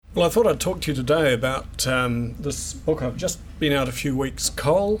Well, I thought I'd talk to you today about this book. I've just been out a few weeks,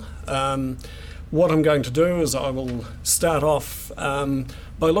 Coal. What I'm going to do is I will start off by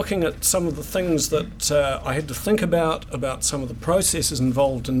looking at some of the things that I had to think about some of the processes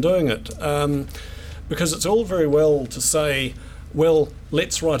involved in doing it. Because it's all very well to say, well,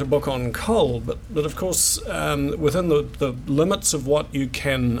 let's write a book on coal, but of course, within the limits of what you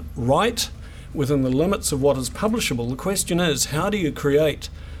can write, within the limits of what is publishable, the question is, how do you create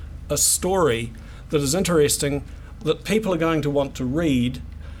a story that is interesting, that people are going to want to read,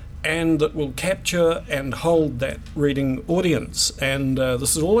 and that will capture and hold that reading audience? And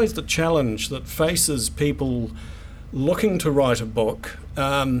this is always the challenge that faces people looking to write a book.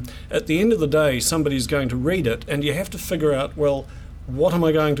 At the end of the day, somebody's going to read it, and you have to figure out, well, what am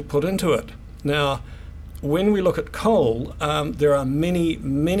I going to put into it? Now, when we look at coal, there are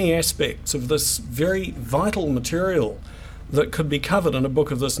many aspects of this very vital material that could be covered in a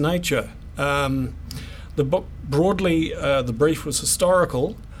book of this nature. The book, broadly, the brief was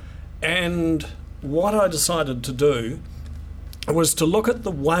historical, and what I decided to do was to look at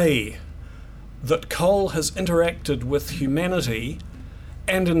the way that coal has interacted with humanity,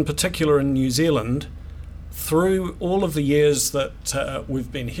 and in particular in New Zealand, through all of the years that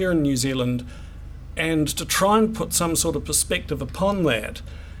we've been here in New Zealand, and to try and put some sort of perspective upon that,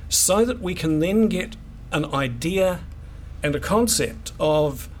 so that we can then get an idea and a concept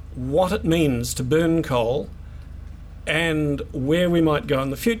of what it means to burn coal and where we might go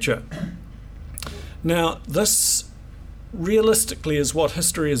in the future. Now, this realistically is what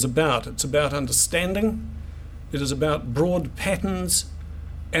history is about. It's about understanding, it is about broad patterns,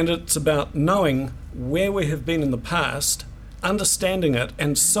 and it's about knowing where we have been in the past, understanding it,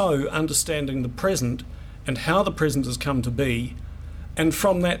 and so understanding the present and how the present has come to be, and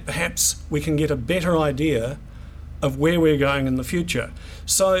from that perhaps we can get a better idea of where we're going in the future.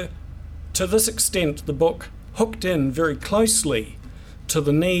 So to this extent, the book hooked in very closely to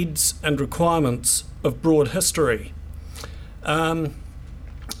the needs and requirements of broad history.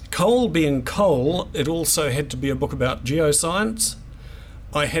 Coal being coal, it also had to be a book about geoscience.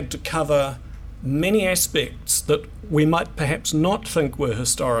 I had to cover many aspects that we might perhaps not think were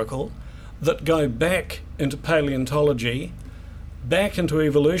historical, that go back into paleontology, back into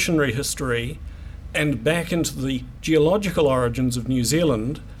evolutionary history, and back into the geological origins of New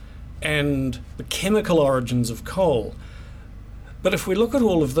Zealand and the chemical origins of coal. But if we look at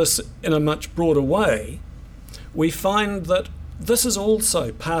all of this in a much broader way, we find that this is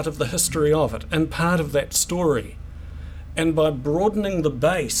also part of the history of it and part of that story. And by broadening the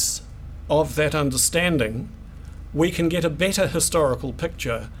base of that understanding, we can get a better historical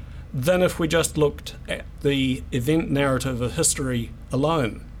picture than if we just looked at the event narrative of history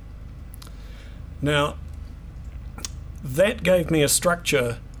alone. Now, that gave me a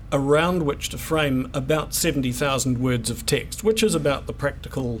structure around which to frame about 70,000 words of text, which is about the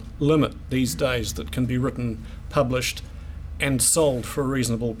practical limit these days that can be written, published, and sold for a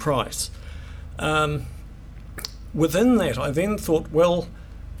reasonable price. Within that, I then thought, well,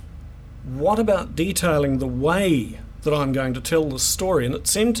 what about detailing the way that I'm going to tell this story? And it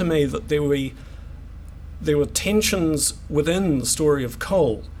seemed to me that there were tensions within the story of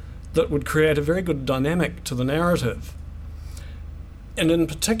coal that would create a very good dynamic to the narrative. And in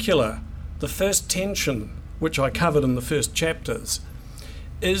particular, the first tension, which I covered in the first chapters,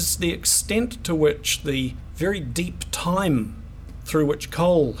 is the extent to which the very deep time through which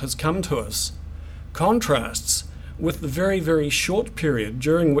coal has come to us contrasts with the very, very short period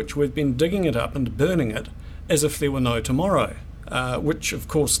during which we've been digging it up and burning it as if there were no tomorrow, which of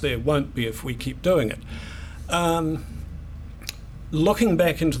course there won't be if we keep doing it. Looking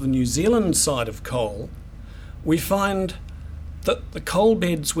back into the New Zealand side of coal, we find that the coal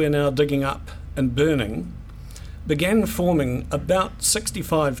beds we're now digging up and burning began forming about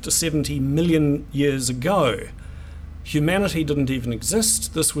 65 to 70 million years ago. Humanity didn't even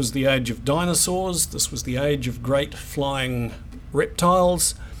exist. This was the age of dinosaurs. This was the age of great flying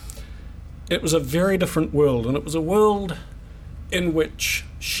reptiles. It was a very different world, and it was a world in which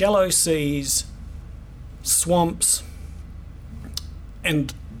shallow seas, swamps,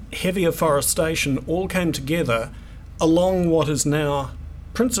 and heavy afforestation all came together along what is now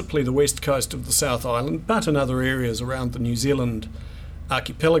principally the west coast of the South Island, but in other areas around the New Zealand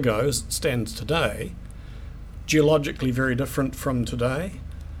archipelago as it stands today, geologically very different from today.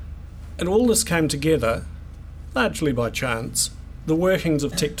 And all this came together, largely by chance, the workings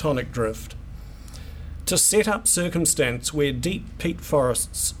of tectonic drift, to set up circumstance where deep peat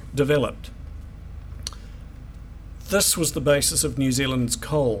forests developed. This was the basis of New Zealand's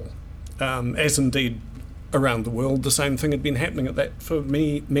coal, as indeed around the world. The same thing had been happening at that for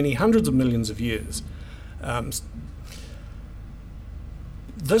many, many hundreds of millions of years.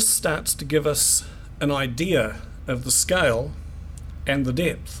 This starts to give us an idea of the scale and the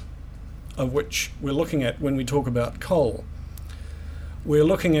depth of which we're looking at when we talk about coal. We're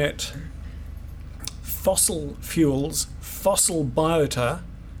looking at fossil fuels, fossil biota,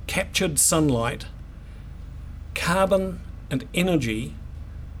 captured sunlight, carbon and energy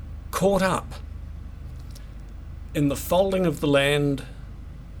caught up in the folding of the land,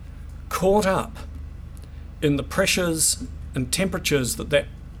 caught up in the pressures and temperatures that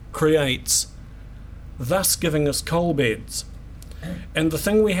creates, thus giving us coal beds. And the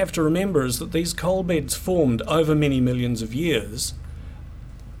thing we have to remember is that these coal beds formed over many millions of years,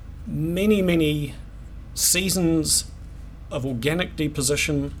 many, many seasons of organic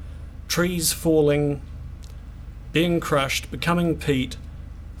deposition, trees falling, being crushed, becoming peat,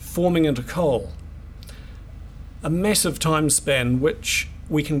 forming into coal. A massive time span which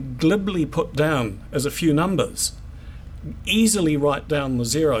we can glibly put down as a few numbers, easily write down the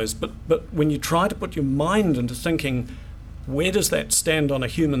zeros, but when you try to put your mind into thinking, where does that stand on a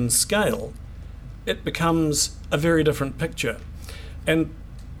human scale, it becomes a very different picture. And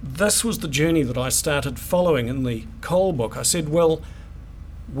this was the journey that I started following in the coal book. I said, well,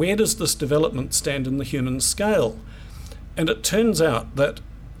 where does this development stand in the human scale? And it turns out that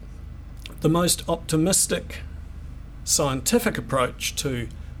the most optimistic scientific approach to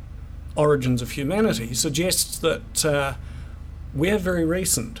origins of humanity suggests that we're very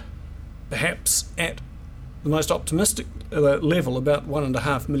recent, perhaps at the most optimistic level, about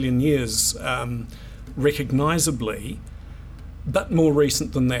 1.5 million years recognisably, but more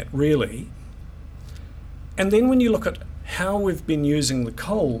recent than that really. And then when you look at how we've been using the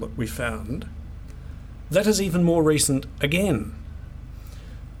coal that we found, that is even more recent again.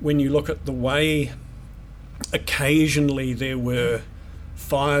 When you look at the way occasionally there were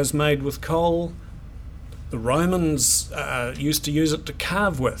fires made with coal, the Romans used to use it to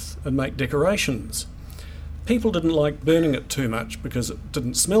carve with and make decorations. People didn't like burning it too much because it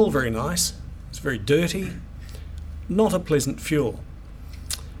didn't smell very nice. It's very dirty, not a pleasant fuel.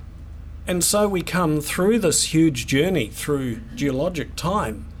 And so we come through this huge journey through geologic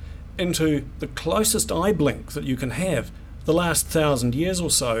time into the closest eye blink that you can have, the last 1,000 years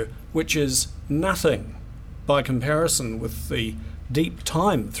or so, which is nothing by comparison with the deep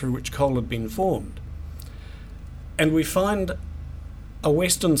time through which coal had been formed. And we find a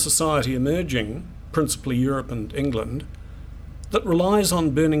Western society emerging, principally Europe and England, that relies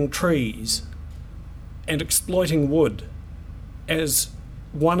on burning trees and exploiting wood as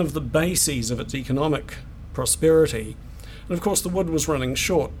one of the bases of its economic prosperity. And of course the wood was running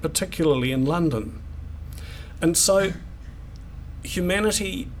short, particularly in London. And so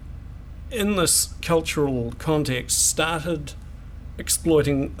humanity in this cultural context started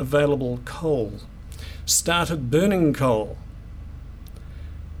exploiting available coal, started burning coal.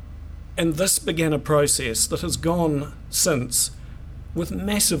 And this began a process that has gone since with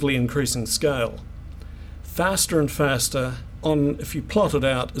massively increasing scale, faster and faster on, if you plot it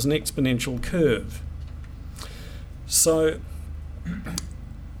out, as an exponential curve. So,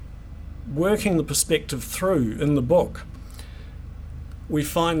 working the perspective through in the book, we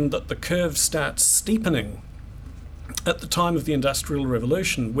find that the curve starts steepening at the time of the Industrial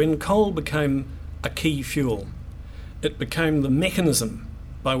Revolution, when coal became a key fuel. It became the mechanism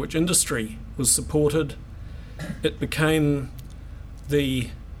by which industry was supported. It became the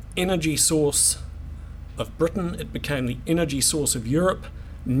energy source of Britain. It became the energy source of Europe.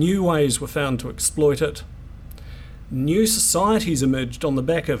 New ways were found to exploit it. New societies emerged on the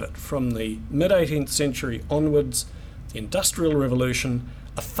back of it from the mid-18th century onwards. The Industrial Revolution,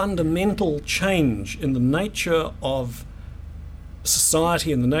 a fundamental change in the nature of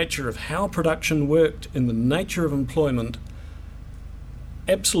society, in the nature of how production worked, in the nature of employment,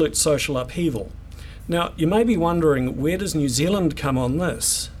 absolute social upheaval. Now, you may be wondering, where does New Zealand come on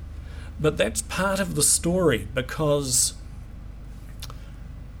this? But that's part of the story, because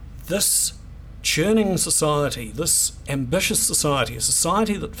this churning society, this ambitious society, a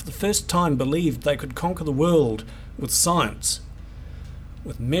society that for the first time believed they could conquer the world with science,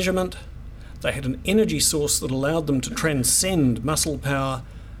 with measurement. They had an energy source that allowed them to transcend muscle power,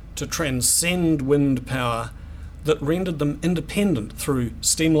 to transcend wind power, that rendered them independent through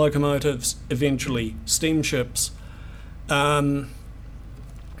steam locomotives, eventually steamships. A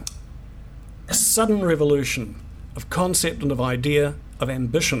sudden revolution of concept and of idea, of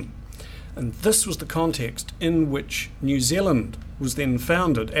ambition. And this was the context in which New Zealand was then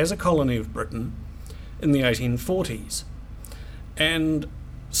founded as a colony of Britain in the 1840s. And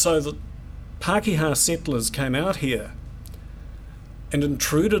so that Pākehā settlers came out here and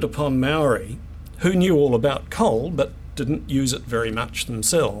intruded upon Maori, who knew all about coal but didn't use it very much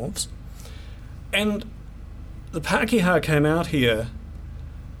themselves. And the Pākehā came out here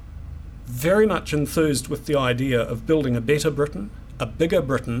very much enthused with the idea of building a better Britain, a bigger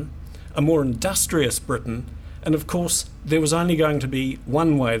Britain, a more industrious Britain, and of course there was only going to be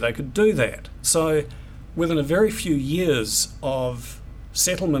one way they could do that. So within a very few years of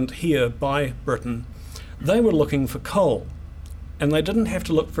settlement here by Britain, they were looking for coal. And they didn't have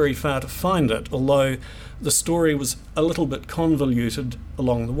to look very far to find it, although the story was a little bit convoluted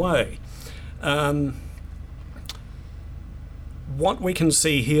along the way. What we can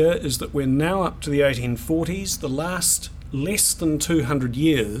see here is that we're now up to the 1840s, the last less than 200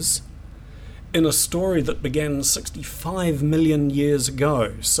 years, in a story that began 65 million years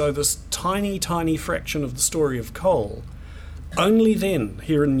ago. So this tiny, tiny fraction of the story of coal, only then,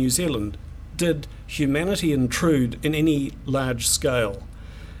 here in New Zealand, did humanity intrude in any large scale.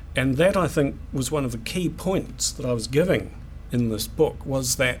 And that, I think, was one of the key points that I was giving in this book,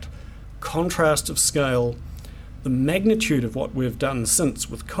 was that contrast of scale, the magnitude of what we've done since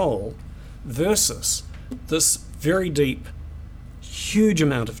with coal versus this very deep, huge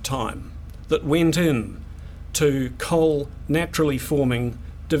amount of time that went in to coal naturally forming,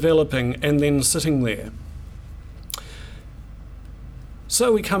 developing, and then sitting there.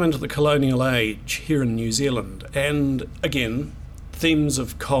 So we come into the colonial age here in New Zealand, and again, themes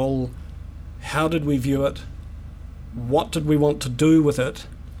of coal. How did we view it? What did we want to do with it?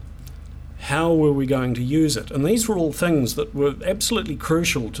 How were we going to use it? And these were all things that were absolutely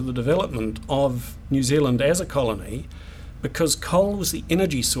crucial to the development of New Zealand as a colony, because coal was the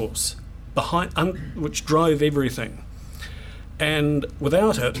energy source behind which drove everything. And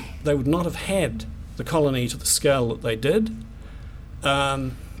without it, they would not have had the colony to the scale that they did.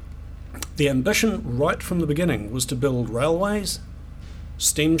 The ambition right from the beginning was to build railways,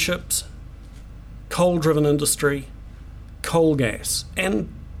 steamships, coal-driven industry, coal gas,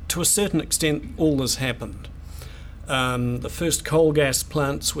 and to a certain extent all this happened. The first coal gas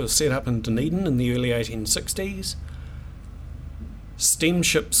plants were set up in Dunedin in the early 1860s.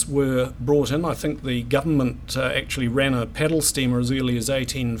 Steamships were brought in. I think the government actually ran a paddle steamer as early as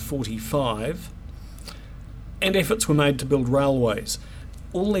 1845. And efforts were made to build railways.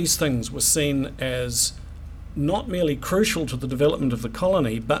 All these things were seen as not merely crucial to the development of the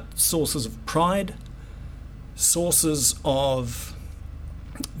colony, but sources of pride, sources of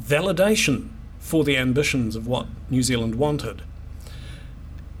validation for the ambitions of what New Zealand wanted.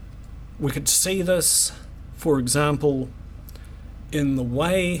 We could see this, for example, in the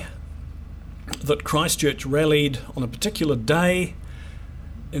way that Christchurch rallied on a particular day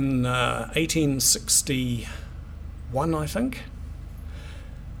in 1861, I think,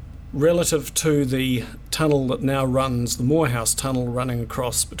 relative to the tunnel that now runs, the Moorhouse Tunnel running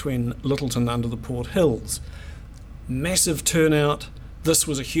across between Lyttelton under the Port Hills. Massive turnout. This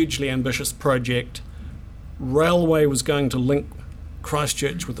was a hugely ambitious project. Railway was going to link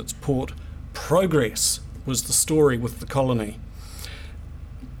Christchurch with its port. Progress was the story with the colony.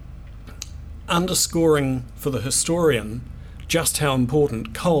 Underscoring for the historian just how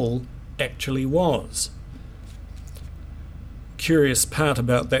important coal actually was. Curious part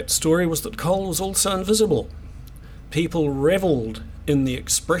about that story was that coal was also invisible. People revelled in the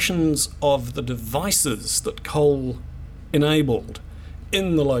expressions of the devices that coal enabled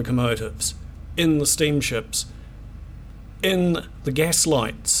in the locomotives, in the steamships, in the gas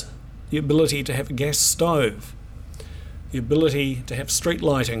lights, the ability to have a gas stove, the ability to have street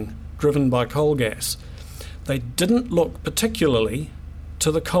lighting driven by coal gas. They didn't look particularly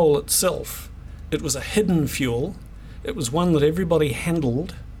to the coal itself. It was a hidden fuel. It was one that everybody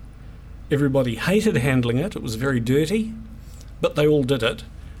handled. Everybody hated handling it. It was very dirty, but they all did it.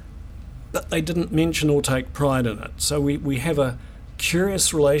 But they didn't mention or take pride in it. So we have a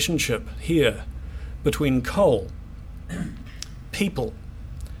curious relationship here between coal, people,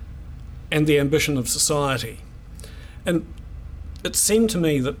 and the ambition of society. And it seemed to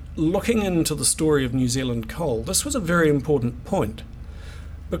me that looking into the story of New Zealand coal, this was a very important point,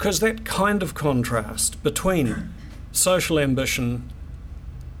 because that kind of contrast between social ambition,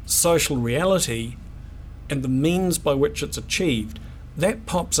 social reality, and the means by which it's achieved, that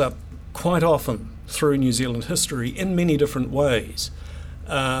pops up quite often through New Zealand history in many different ways.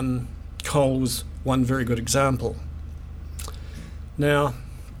 Coal was one very good example. Now,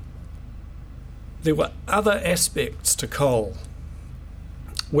 there were other aspects to coal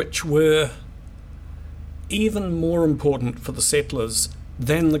which were even more important for the settlers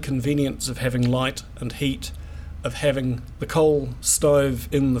than the convenience of having light and heat, of having the coal stove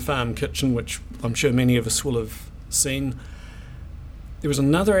in the farm kitchen, which I'm sure many of us will have seen, there was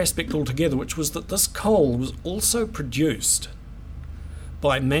another aspect altogether, which was that this coal was also produced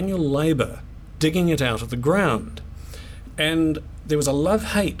by manual labour digging it out of the ground. And there was a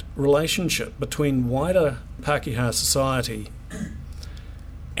love-hate relationship between wider Pākehā society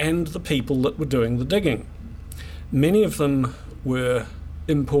and the people that were doing the digging. Many of them were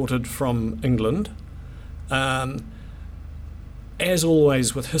imported from England. As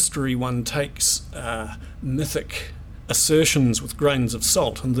always with history, one takes mythic assertions with grains of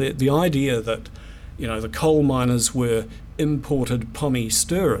salt, and the idea that, you know, the coal miners were imported pommy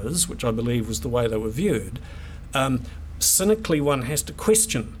stirrers, which I believe was the way they were viewed, cynically one has to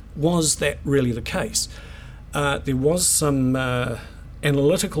question, was that really the case? There was some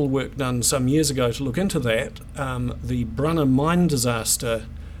analytical work done some years ago to look into that. The Brunner mine disaster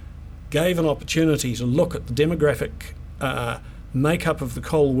gave an opportunity to look at the demographic makeup of the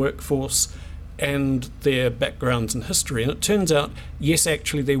coal workforce and their backgrounds and history. And it turns out, yes,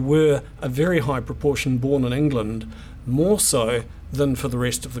 actually there were a very high proportion born in England, more so than for the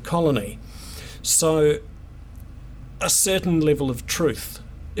rest of the colony. So a certain level of truth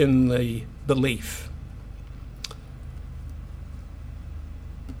in the belief.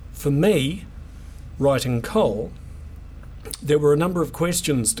 For me, writing coal, there were a number of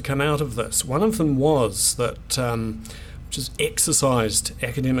questions to come out of this. One of them was that, which has exercised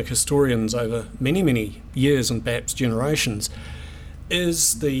academic historians over many, many years and perhaps generations,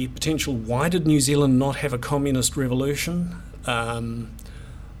 is the potential, why did New Zealand not have a communist revolution?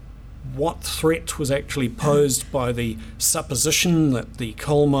 What threat was actually posed by the supposition that the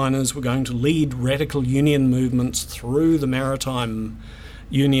coal miners were going to lead radical union movements through the maritime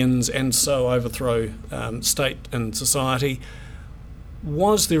unions and so overthrow state and society?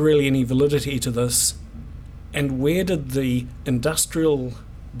 Was there really any validity to this? And where did the industrial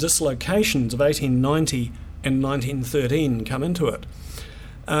dislocations of 1890 and 1913 come into it?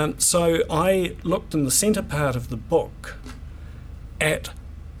 So I looked in the centre part of the book at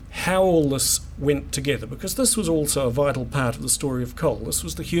how all this went together, because this was also a vital part of the story of coal. This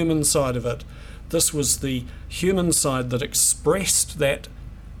was the human side of it. This was the human side that expressed that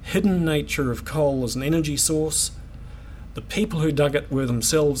hidden nature of coal as an energy source. The people who dug it were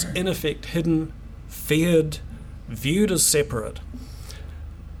themselves in effect hidden, feared, viewed as separate.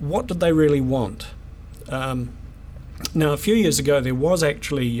 What did they really want? Now, a few years ago there was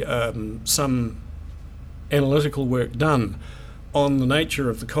actually some analytical work done on the nature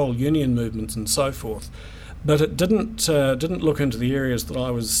of the coal union movements and so forth, but it didn't look into the areas that I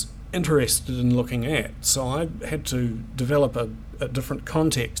was interested in looking at. So I had to develop a different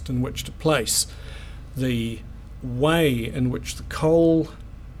context in which to place the way in which the coal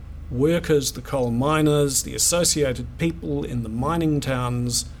workers, the coal miners, the associated people in the mining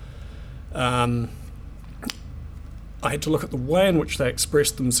towns, I had to look at the way in which they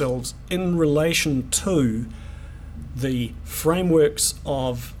expressed themselves in relation to the frameworks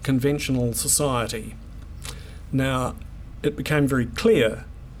of conventional society. Now, it became very clear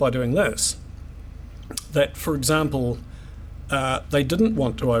by doing this that, for example, they didn't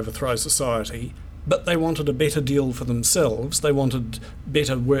want to overthrow society, but they wanted a better deal for themselves. They wanted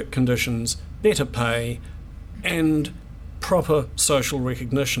better work conditions, better pay, and proper social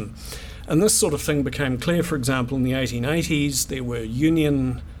recognition. And this sort of thing became clear, for example, in the 1880s. There were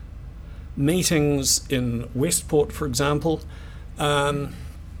union meetings in Westport, for example, in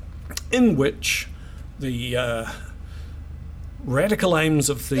which the radical aims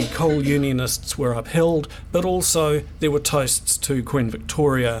of the coal unionists were upheld, but also there were toasts to Queen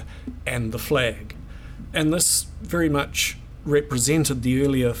Victoria and the flag. And this very much represented the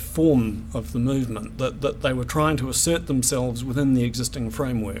earlier form of the movement, that they were trying to assert themselves within the existing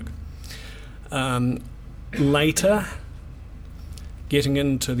framework. Later, getting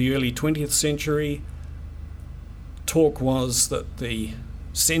into the early 20th century, talk was that the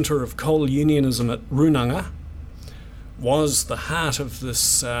centre of coal unionism at Runanga was the heart of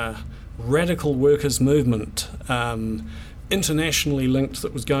this radical workers' movement, internationally linked,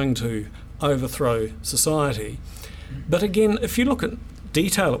 that was going to overthrow society. But again, if you look at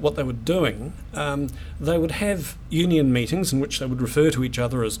detail at what they were doing, they would have union meetings in which they would refer to each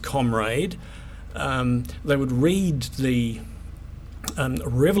other as comrade. They would read the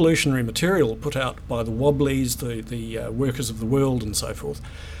revolutionary material put out by the Wobblies, the Workers of the World and so forth.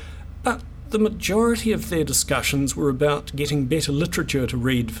 But the majority of their discussions were about getting better literature to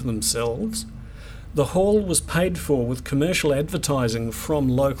read for themselves. The hall was paid for with commercial advertising from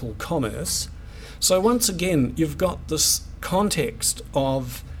local commerce. So once again, you've got this context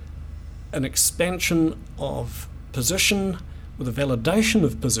of an expansion of position, with a validation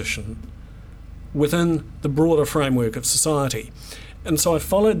of position within the broader framework of society. And so I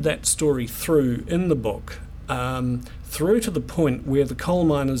followed that story through in the book, through to the point where the coal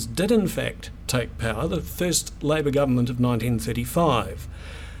miners did in fact take power, the first Labour government of 1935.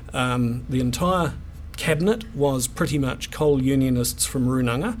 The entire cabinet was pretty much coal unionists from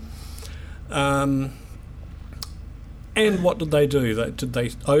Runanga. And what did they do? Did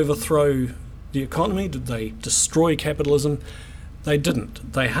they overthrow the economy? Did they destroy capitalism? They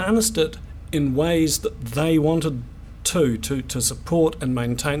didn't. They harnessed it in ways that they wanted to support and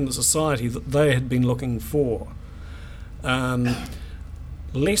maintain the society that they had been looking for.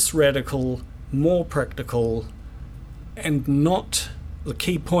 Less radical, more practical, and not, the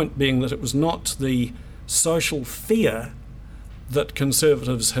key point being that it was not the social fear that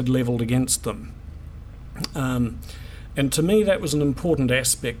Conservatives had levelled against them. And to me that was an important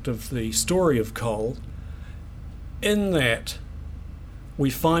aspect of the story of coal, in that we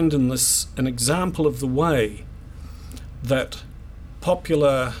find in this an example of the way that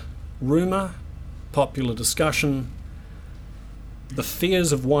popular rumour, popular discussion, the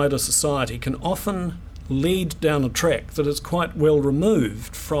fears of wider society can often lead down a track that is quite well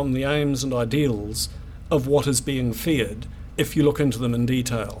removed from the aims and ideals of what is being feared if you look into them in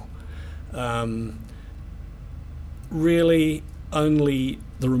detail. Really, only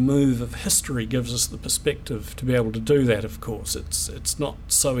the remove of history gives us the perspective to be able to do that, of course. It's not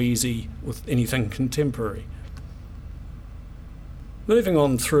so easy with anything contemporary. Moving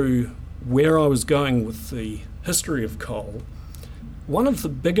on through where I was going with the history of coal, one of the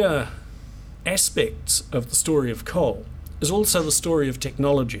bigger aspects of the story of coal is also the story of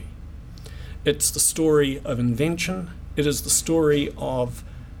technology. It's the story of invention. It is the story of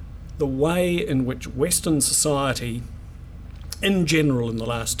the way in which Western society, in general in the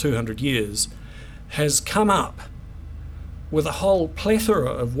last 200 years, has come up with a whole plethora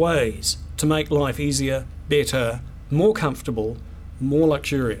of ways to make life easier, better, more comfortable, more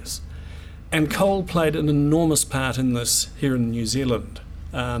luxurious. And coal played an enormous part in this here in New Zealand.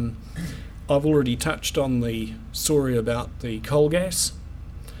 I've already touched on the story about the coal gas.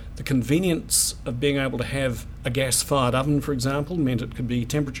 The convenience of being able to have a gas-fired oven, for example, meant it could be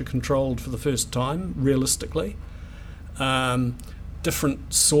temperature controlled for the first time, realistically.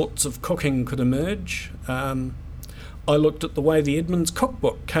 Different sorts of cooking could emerge. I looked at the way the Edmonds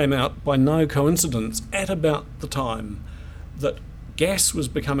Cookbook came out by no coincidence at about the time that gas was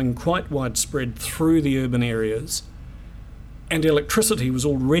becoming quite widespread through the urban areas, and electricity was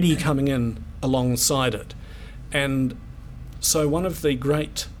already coming in alongside it. And so one of the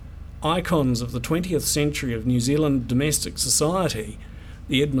great icons of the 20th century of New Zealand domestic society,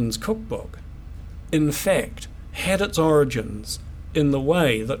 the Edmonds Cookbook, in fact had its origins in the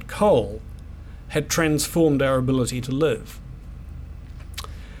way that coal had transformed our ability to live.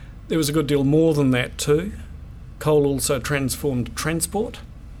 There was a good deal more than that too. Coal also transformed transport.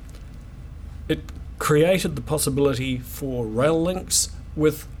 It created the possibility for rail links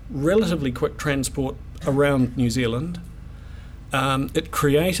with relatively quick transport around New Zealand. It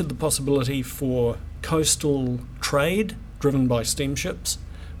created the possibility for coastal trade driven by steamships,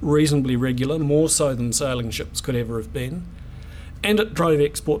 reasonably regular, more so than sailing ships could ever have been. And it drove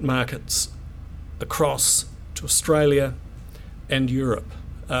export markets across to Australia and Europe.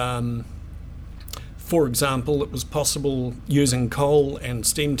 For example, it was possible using coal and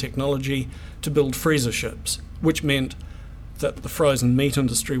steam technology to build freezer ships, which meant that the frozen meat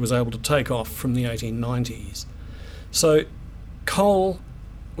industry was able to take off from the 1890s. So coal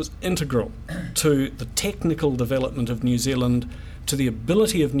was integral to the technical development of New Zealand, to the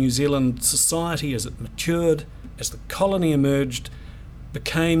ability of New Zealand society as it matured, as the colony emerged,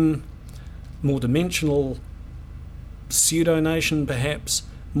 became more dimensional, pseudo-nation perhaps,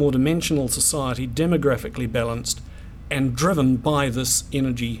 more dimensional society, demographically balanced, and driven by this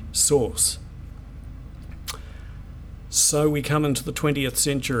energy source. So we come into the 20th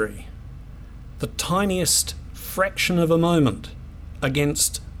century, the tiniest fraction of a moment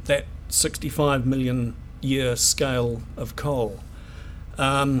against that 65 million year scale of coal.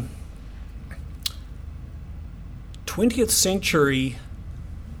 20th century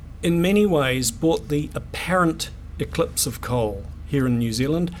in many ways brought the apparent eclipse of coal here in New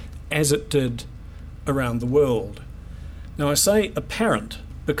Zealand, as it did around the world. Now I say apparent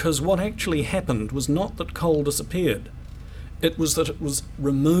because what actually happened was not that coal disappeared, it was that it was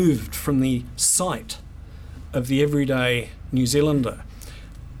removed from the sight of the everyday New Zealander.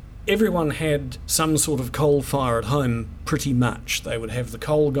 Everyone had some sort of coal fire at home pretty much. They would have the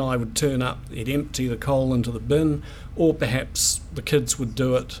coal guy would turn up, he'd empty the coal into the bin, or perhaps the kids would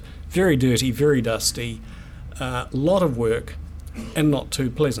do it, very dirty, very dusty. a lot of work and not too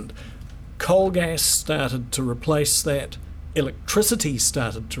pleasant. Coal gas started to replace that. Electricity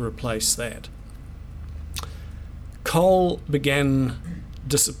started to replace that. Coal began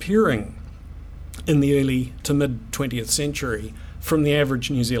disappearing in the early to mid 20th century from the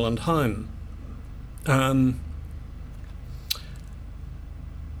average New Zealand home.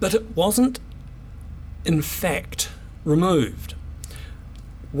 But it wasn't, in fact, removed.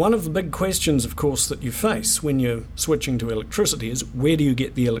 One of the big questions, of course, that you face when you're switching to electricity is, where do you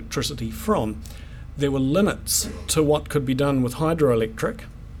get the electricity from? There were limits to what could be done with hydroelectric.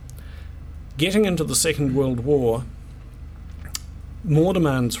 Getting into the Second World War, more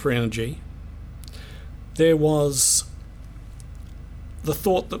demands for energy. There was the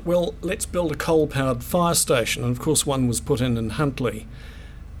thought that, well, let's build a coal-powered fire station, and of course one was put in Huntly,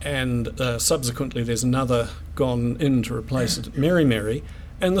 and subsequently there's another gone in to replace it at Merry,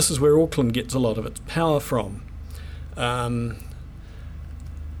 and this is where Auckland gets a lot of its power from.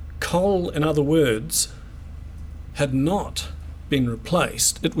 Coal, in other words, had not been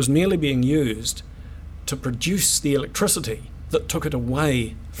replaced. It was merely being used to produce the electricity that took it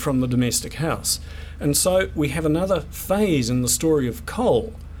away from the domestic house. And so we have another phase in the story of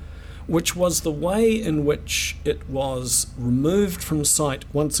coal, which was the way in which it was removed from sight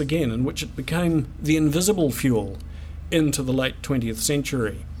once again, in which it became the invisible fuel into the late 20th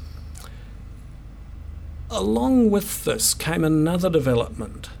century. Along with this came another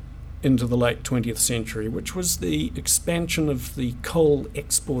development into the late 20th century, which was the expansion of the coal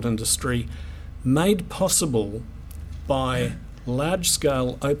export industry, made possible by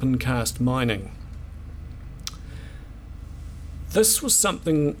large-scale open-cast mining. This was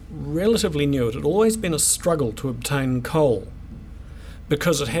something relatively new. It had always been a struggle to obtain coal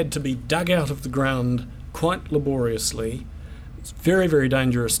because it had to be dug out of the ground quite laboriously. It's very, very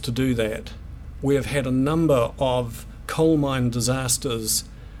dangerous to do that. We have had a number of coal mine disasters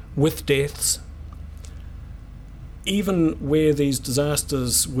with deaths. Even where these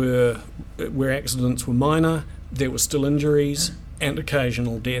disasters where accidents were minor, there were still injuries and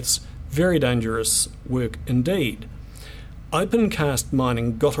occasional deaths. Very dangerous work indeed. Open cast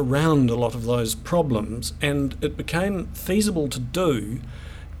mining got around a lot of those problems, and it became feasible to do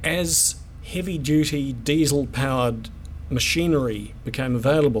as heavy-duty diesel-powered machinery became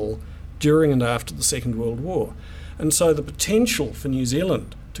available during and after the Second World War. And so the potential for New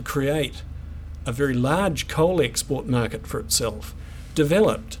Zealand to create a very large coal export market for itself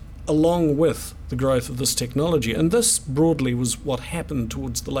developed along with the growth of this technology. And this broadly was what happened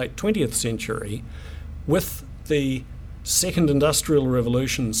towards the late 20th century with the Second Industrial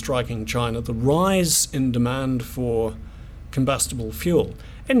Revolution striking China, the rise in demand for combustible fuel,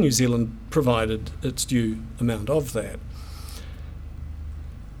 and New Zealand provided its due amount of that.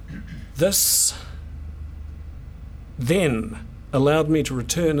 This then allowed me to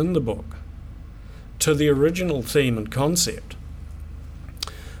return in the book to the original theme and concept,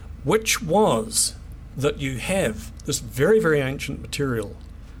 which was that you have this very, very ancient material,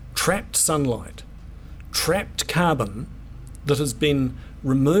 trapped sunlight, trapped carbon that has been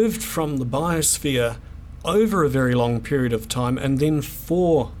removed from the biosphere over a very long period of time and then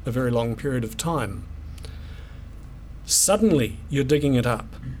for a very long period of time. Suddenly you're digging it up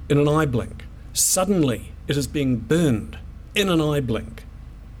in an eye blink. Suddenly it is being burned in an eye blink.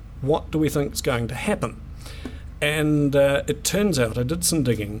 What do we think is going to happen? And it turns out, I did some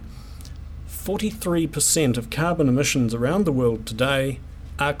digging, 43% of carbon emissions around the world today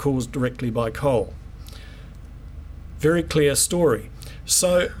are caused directly by coal. Very clear story.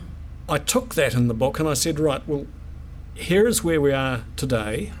 So I took that in the book and I said, right, well, here is where we are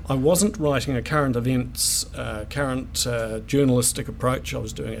today. I wasn't writing a current events, journalistic approach. I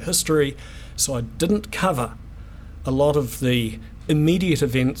was doing a history, so I didn't cover a lot of the immediate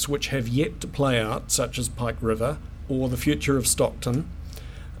events which have yet to play out, such as Pike River or the future of Stockton.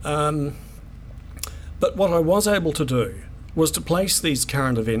 But what I was able to do was to place these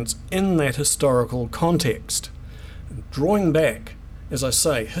current events in that historical context. And drawing back, as I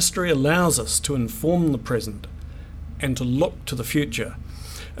say, history allows us to inform the present and to look to the future.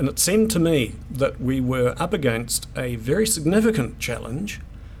 And it seemed to me that we were up against a very significant challenge.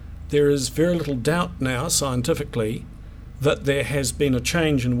 There is very little doubt now, scientifically, that there has been a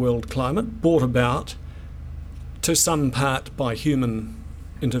change in world climate brought about to some part by human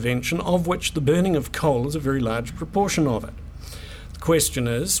intervention, of which the burning of coal is a very large proportion of it. The question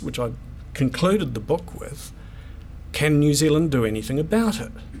is, which I concluded the book with, can New Zealand do anything about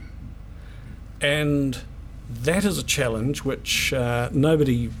it? And that is a challenge which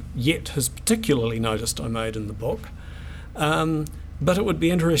nobody yet has particularly noticed I made in the book, but it would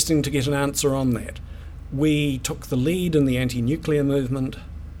be interesting to get an answer on that. We took the lead in the anti-nuclear movement.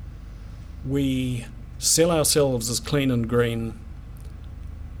 We sell ourselves as clean and green.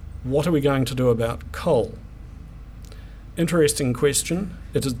 What are we going to do about coal? Interesting question.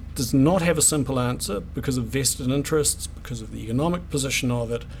 Does not have a simple answer because of vested interests, because of the economic position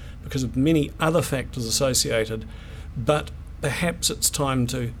of it, because of many other factors associated, but perhaps it's time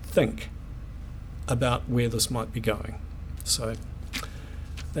to think about where this might be going. So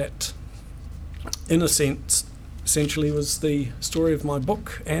that, in a sense, essentially was the story of my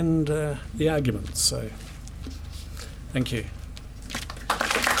book and the arguments. So thank you.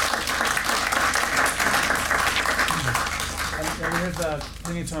 We have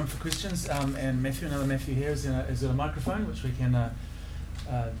plenty of time for questions, and Matthew, another Matthew here, is in a microphone which we can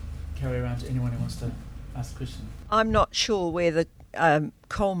carry around to anyone who wants to ask a question. I'm not sure where the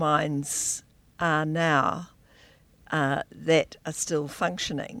coal mines are now that are still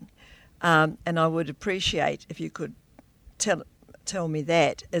functioning, and I would appreciate if you could tell me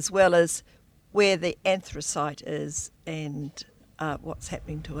that, as well as where the anthracite is and what's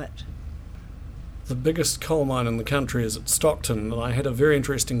happening to it. The biggest coal mine in the country is at Stockton, and I had a very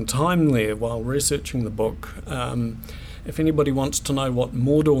interesting time there while researching the book. If anybody wants to know what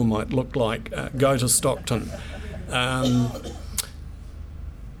Mordor might look like, go to Stockton.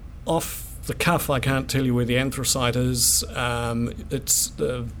 Off the cuff, I can't tell you where the anthracite is.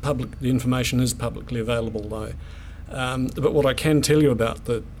 The information is publicly available though. But what I can tell you about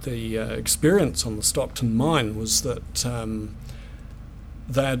the experience on the Stockton mine was that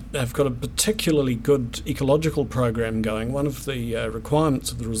they've got a particularly good ecological program going. One of the requirements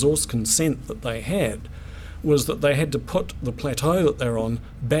of the resource consent that they had was that they had to put the plateau that they're on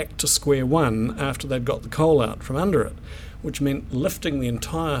back to square one after they'd got the coal out from under it, which meant lifting the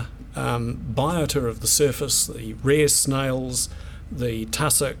entire biota of the surface, the rare snails, the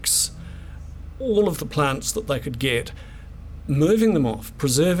tussocks, all of the plants that they could get, moving them off,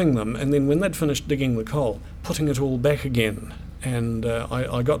 preserving them, and then when they'd finished digging the coal, putting it all back again. And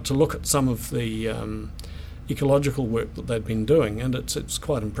I got to look at some of the ecological work that they'd been doing, and it's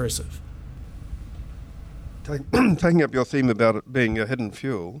quite impressive. Taking up your theme about it being a hidden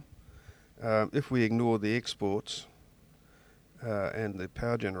fuel, if we ignore the exports and the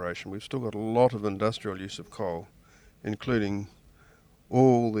power generation, we've still got a lot of industrial use of coal, including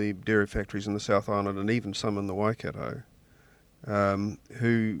all the dairy factories in the South Island and even some in the Waikato,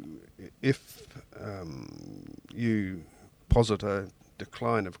 who, if you posit a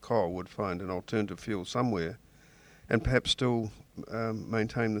decline of coal, would find an alternative fuel somewhere and perhaps still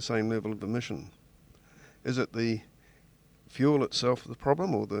maintain the same level of emission. Is it the fuel itself the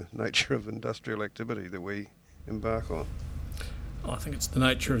problem or the nature of industrial activity that we embark on? I think it's the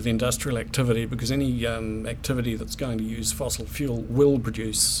nature of the industrial activity, because any activity that's going to use fossil fuel will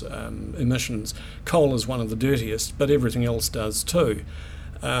produce emissions. Coal is one of the dirtiest, but everything else does too.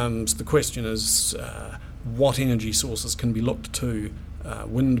 So the question is what energy sources can be looked to,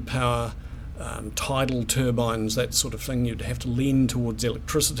 wind power, tidal turbines, that sort of thing. You'd have to lean towards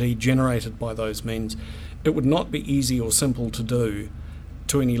electricity generated by those means. It would not be easy or simple to do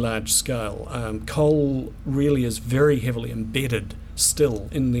to any large scale. Coal really is very heavily embedded still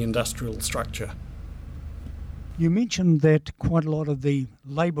in the industrial structure. You mentioned that quite a lot of the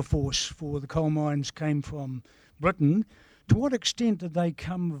labour force for the coal mines came from Britain. To what extent did they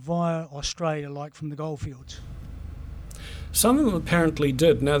come via Australia, like from the goldfields? Some of them apparently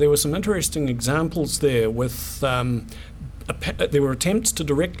did. Now, there were some interesting examples there with there were attempts to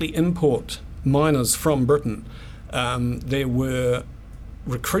directly import miners from Britain. There were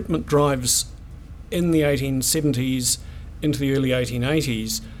recruitment drives in the 1870s into the early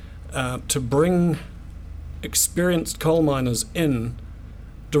 1880s to bring experienced coal miners in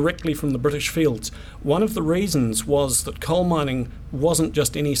directly from the British fields. One of the reasons was that coal mining wasn't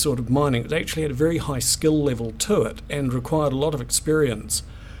just any sort of mining. It actually had a very high skill level to it and required a lot of experience.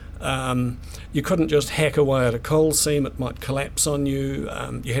 You couldn't just hack away at a coal seam, it might collapse on you.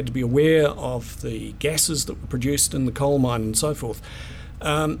 You had to be aware of the gases that were produced in the coal mine and so forth.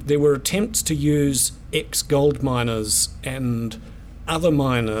 There were attempts to use ex-gold miners and other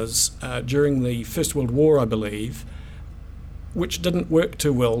miners during the First World War, I believe, which didn't work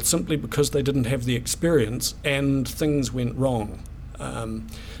too well simply because they didn't have the experience and things went wrong.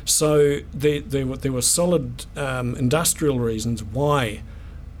 So there were solid industrial reasons why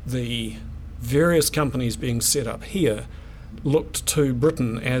the various companies being set up here looked to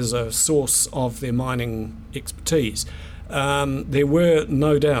Britain as a source of their mining expertise. There were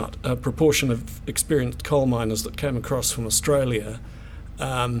no doubt a proportion of experienced coal miners that came across from Australia,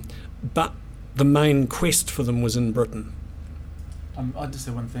 but the main quest for them was in Britain. I just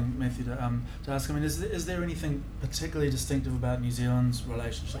have one thing, Matthew, to ask. I mean, is there anything particularly distinctive about New Zealand's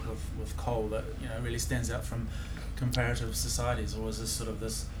relationship with coal that really stands out from comparative societies, or is this sort of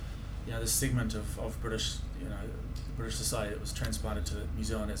this segment of British British society that was transplanted to New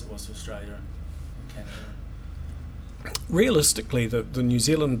Zealand as it was to Australia and Canada? Realistically, the New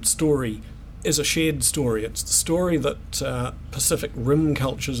Zealand story is a shared story. It's the story that Pacific Rim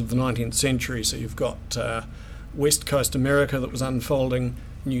cultures of the 19th century, so you've got West Coast America that was unfolding,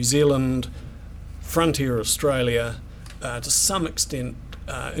 New Zealand, frontier Australia, to some extent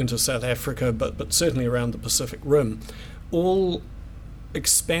into South Africa, but certainly around the Pacific Rim, all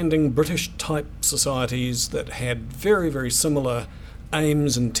expanding British-type societies that had very, very similar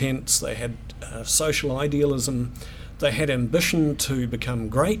aims, intents. They had social idealism. They had ambition to become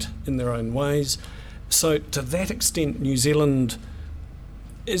great in their own ways. So to that extent, New Zealand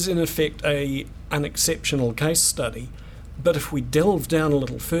is in effect an exceptional case study. But if we delve down a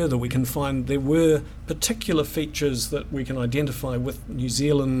little further, we can find there were particular features that we can identify with New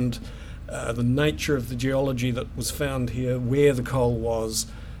Zealand, the nature of the geology that was found here, where the coal was,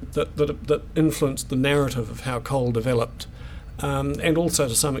 that influenced the narrative of how coal developed. And also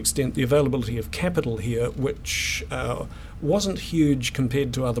to some extent the availability of capital here, which wasn't huge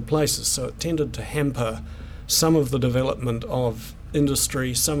compared to other places, so it tended to hamper some of the development of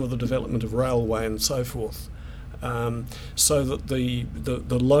industry, some of the development of railway and so forth. So that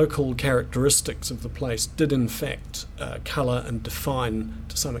the local characteristics of the place did in fact colour and define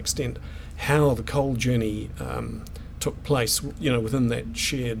to some extent how the coal journey took place, within that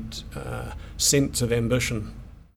shared sense of ambition.